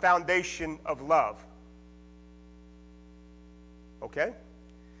about the foundation of love. Okay?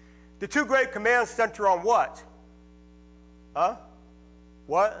 The two great commands center on what? Huh?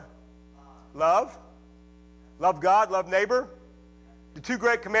 What? Love? Love God, love neighbor? The two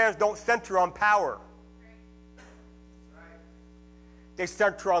great commands don't center on power. They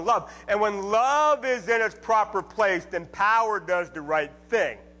center on love. And when love is in its proper place, then power does the right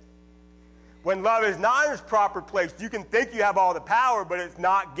thing. When love is not in its proper place, you can think you have all the power, but it's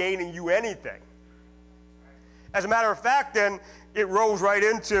not gaining you anything. As a matter of fact, then, it rolls right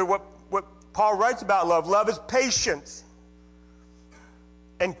into what Paul writes about love. Love is patience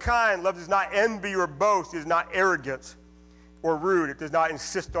and kind. Love does not envy or boast. It is not arrogant or rude. It does not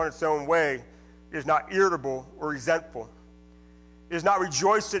insist on its own way. It is not irritable or resentful. It does not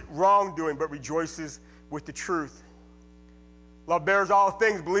rejoice at wrongdoing, but rejoices with the truth. Love bears all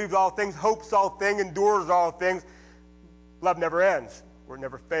things, believes all things, hopes all things, endures all things. Love never ends, or it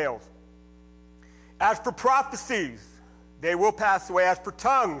never fails. As for prophecies, they will pass away. As for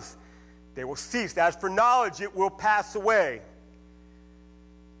tongues, they will cease. As for knowledge, it will pass away.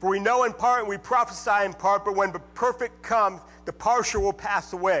 For we know in part and we prophesy in part, but when the perfect comes, the partial will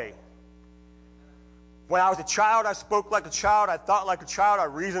pass away. When I was a child, I spoke like a child. I thought like a child. I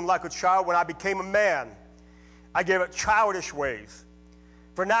reasoned like a child. When I became a man, I gave up childish ways.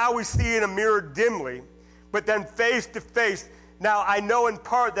 For now we see in a mirror dimly, but then face to face. Now I know in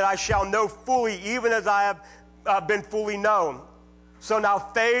part that I shall know fully, even as I have been fully known. So now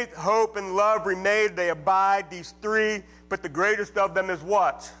faith, hope, and love remain. They abide, these three, but the greatest of them is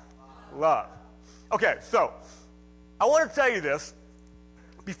what? Love. Okay, so I want to tell you this.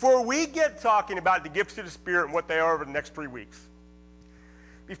 Before we get talking about the gifts of the Spirit and what they are over the next 3 weeks,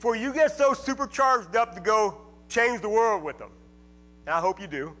 before you get so supercharged up to go change the world with them, and I hope you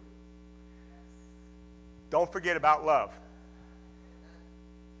do, don't forget about love.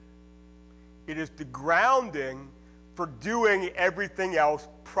 It is the grounding for doing everything else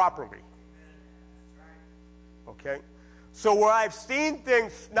properly. Okay? So where I've seen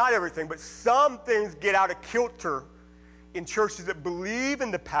things, not everything, but some things get out of kilter in churches that believe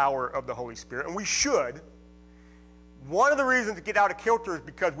in the power of the Holy Spirit, and we should. One of the reasons to get out of kilter is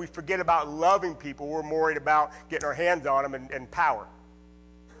because we forget about loving people. We're more worried about getting our hands on them and power.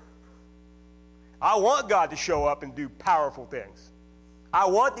 I want God to show up and do powerful things. I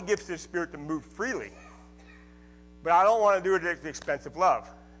want the gifts of the Spirit to move freely. But I don't want to do it at the expense of love.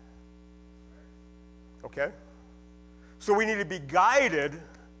 Okay? So we need to be guided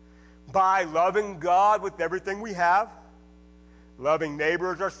by loving God with everything we have, loving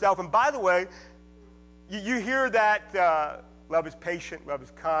neighbors ourselves. And by the way, you hear that love is patient, love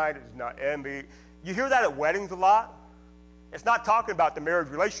is kind, it is not envy. You hear that at weddings a lot. It's not talking about the marriage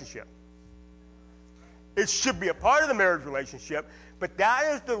relationship. It should be a part of the marriage relationship, but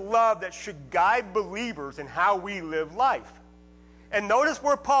that is the love that should guide believers in how we live life. And notice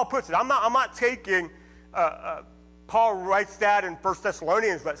where Paul puts it. I'm not taking, Paul writes that in 1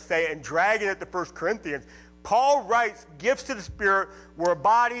 Thessalonians, let's say, and dragging it to 1 Corinthians. Paul writes, gifts to the Spirit were a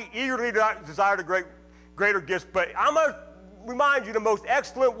body eagerly desire to greater gifts, but I'm going to remind you the most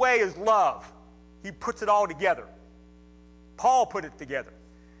excellent way is love. He puts it all together. Paul put it together.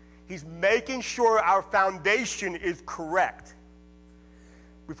 He's making sure our foundation is correct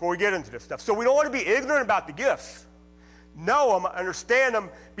before we get into this stuff. So we don't want to be ignorant about the gifts. Know them, understand them,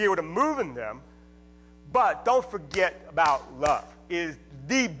 be able to move in them, but don't forget about love. It is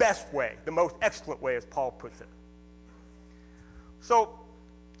the best way, the most excellent way, as Paul puts it. So,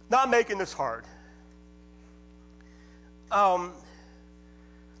 not making this hard.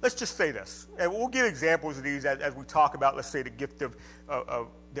 Let's just say this, and we'll give examples of these as we talk about, let's say, the gift of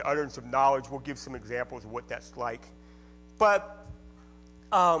the utterance of knowledge. We'll give some examples of what that's like. But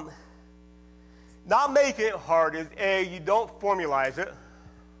not making it hard is, A, you don't formalize it.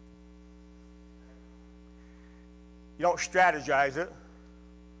 You don't strategize it.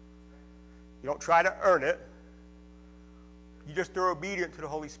 You don't try to earn it. You just are obedient to the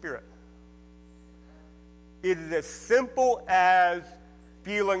Holy Spirit. It is as simple as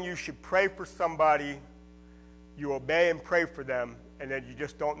feeling you should pray for somebody, you obey and pray for them, and then you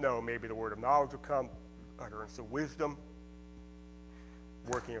just don't know. Maybe the word of knowledge will come, utterance of wisdom,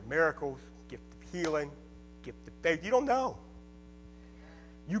 working of miracles, gift of healing, gift of faith. You don't know.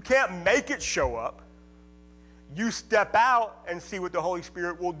 You can't make it show up. You step out and see what the Holy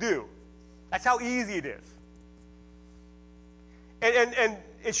Spirit will do. That's how easy it is. And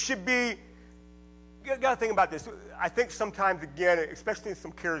it should be, you got to think about this. I think sometimes, again, especially in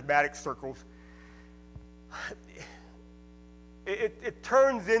some charismatic circles, it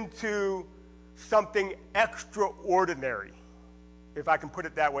turns into something extraordinary, if I can put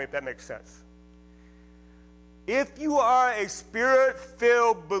it that way, if that makes sense. If you are a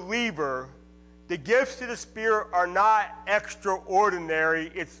Spirit-filled believer, the gifts of the Spirit are not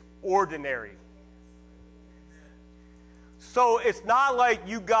extraordinary, it's ordinary. So it's not like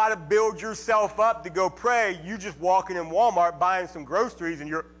you got to build yourself up to go pray. You just walking in Walmart buying some groceries and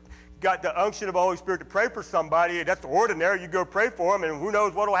you're got the unction of the Holy Spirit to pray for somebody. That's ordinary. You go pray for them and who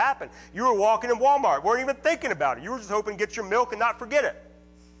knows what will happen. You were walking in Walmart, weren't even thinking about it. You were just hoping to get your milk and not forget it.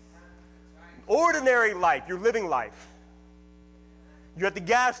 Ordinary life, you're living life. You're at the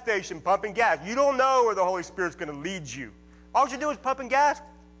gas station pumping gas. You don't know where the Holy Spirit's going to lead you. All you do is pumping gas.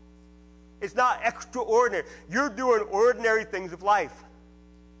 It's not extraordinary. You're doing ordinary things of life.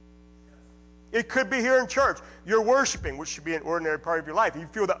 It could be here in church. You're worshiping, which should be an ordinary part of your life. You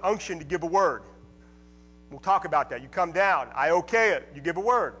feel the unction to give a word. We'll talk about that. You come down. I okay it. You give a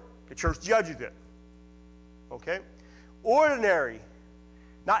word. The church judges it. Okay? Ordinary,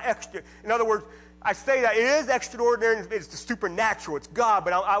 not extra. In other words, I say that it is extraordinary. It's the supernatural. It's God.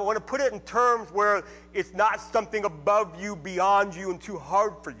 But I want to put it in terms where it's not something above you, beyond you, and too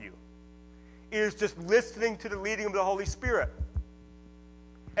hard for you. It is just listening to the leading of the Holy Spirit.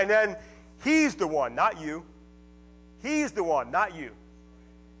 And then He's the one, not you. He's the one, not you.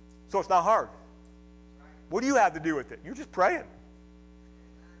 So it's not hard. What do you have to do with it? You're just praying.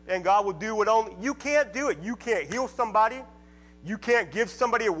 And God will do what only, you can't do it. You can't heal somebody. You can't give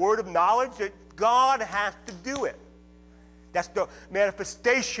somebody a word of knowledge. God has to do it. That's the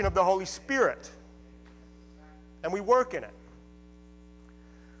manifestation of the Holy Spirit. And we work in it.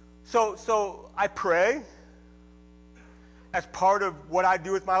 So I pray as part of what I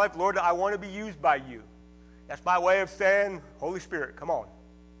do with my life. Lord, I want to be used by you. That's my way of saying, Holy Spirit, come on.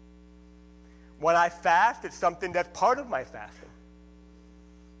 When I fast, it's something that's part of my fasting.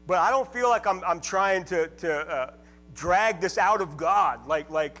 But I don't feel like I'm trying to drag this out of God. Like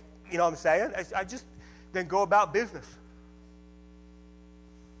you know what I'm saying? I just then go about business.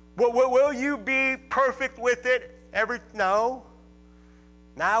 Will you be perfect with it? No.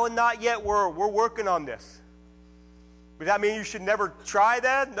 Now and not yet. We're working on this. Does that mean you should never try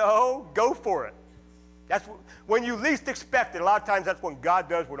that? No. Go for it. That's when you least expect it. A lot of times that's when God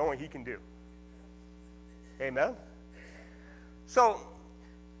does what only he can do. Amen? So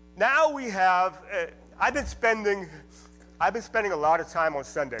now we have, I've been spending a lot of time on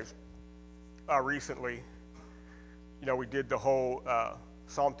Sundays recently. You know, we did the whole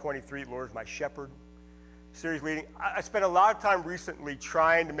Psalm 23, Lord is my shepherd series leading. I spent a lot of time recently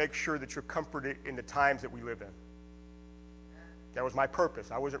trying to make sure that you're comforted in the times that we live in. That was my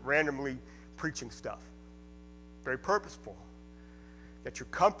purpose. I wasn't randomly preaching stuff. Very purposeful. That you're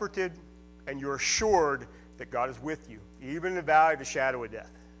comforted and you're assured that God is with you, even in the valley of the shadow of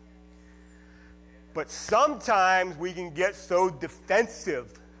death. But sometimes we can get so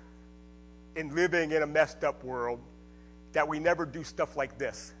defensive in living in a messed up world that we never do stuff like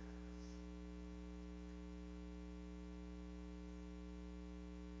this.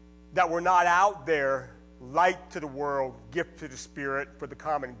 That we're not out there, light to the world, gift to the Spirit for the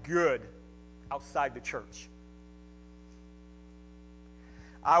common good outside the church.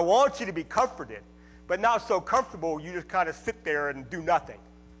 I want you to be comforted, but not so comfortable you just kind of sit there and do nothing.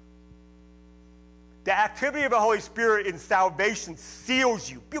 The activity of the Holy Spirit in salvation seals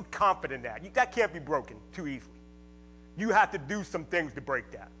you. Be confident in that. That can't be broken too easily. You have to do some things to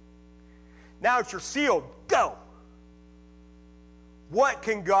break that. Now that you're sealed, go. What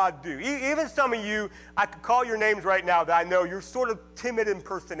can God do? Even some of you, I could call your names right now that I know you're sort of timid in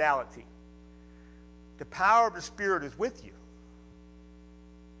personality. The power of the Spirit is with you.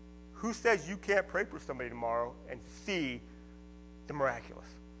 Who says you can't pray for somebody tomorrow and see the miraculous?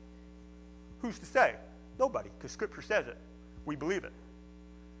 Who's to say? Nobody, because Scripture says it. We believe it.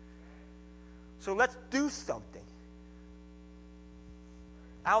 So let's do something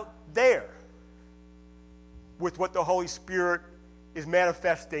out there with what the Holy Spirit is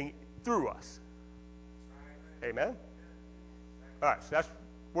manifesting through us. Amen? All right, so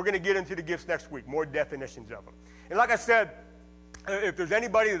we're going to get into the gifts next week, more definitions of them. And like I said, if there's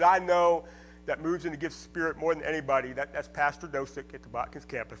anybody that I know that moves in the gifts of Spirit more than anybody, that's Pastor Dosick at the Watkins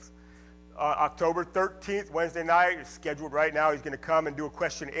campus. October 13th, Wednesday night, is scheduled right now. He's going to come and do a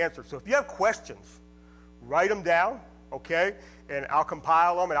question and answer. So if you have questions, write them down, okay? And I'll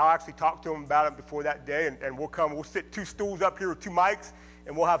compile them, and I'll actually talk to him about it before that day, and we'll sit 2 stools up here with 2 mics,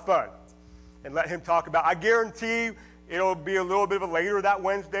 and we'll have fun. And let him talk about, I guarantee it'll be a little bit of a later that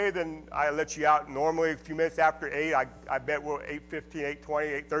Wednesday than I let you out normally a few minutes after 8. I bet we'll 8:15,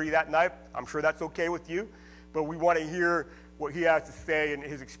 8:20, 8:30 that night. I'm sure that's okay with you. But we want to hear what he has to say and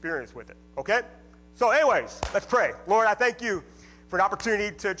his experience with it, okay? So anyways, let's pray. Lord, I thank you for an opportunity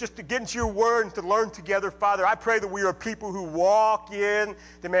to get into your word and to learn together. Father, I pray that we are people who walk in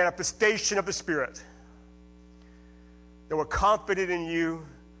the manifestation of the Spirit, that we're confident in you,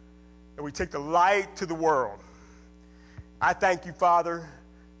 that we take the light to the world. I thank you, Father,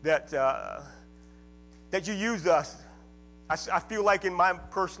 that you use us. I feel like in my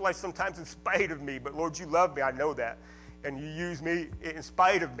personal life sometimes in spite of me, but Lord, you love me. I know that. And you use me in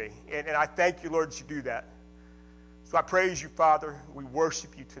spite of me. And I thank you, Lord, that you do that. So I praise you, Father. We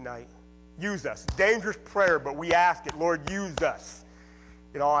worship you tonight. Use us. Dangerous prayer, but we ask it. Lord, use us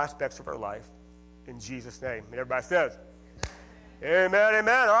in all aspects of our life. In Jesus' name. And everybody says, amen,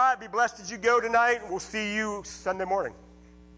 amen. All right, be blessed as you go tonight. We'll see you Sunday morning.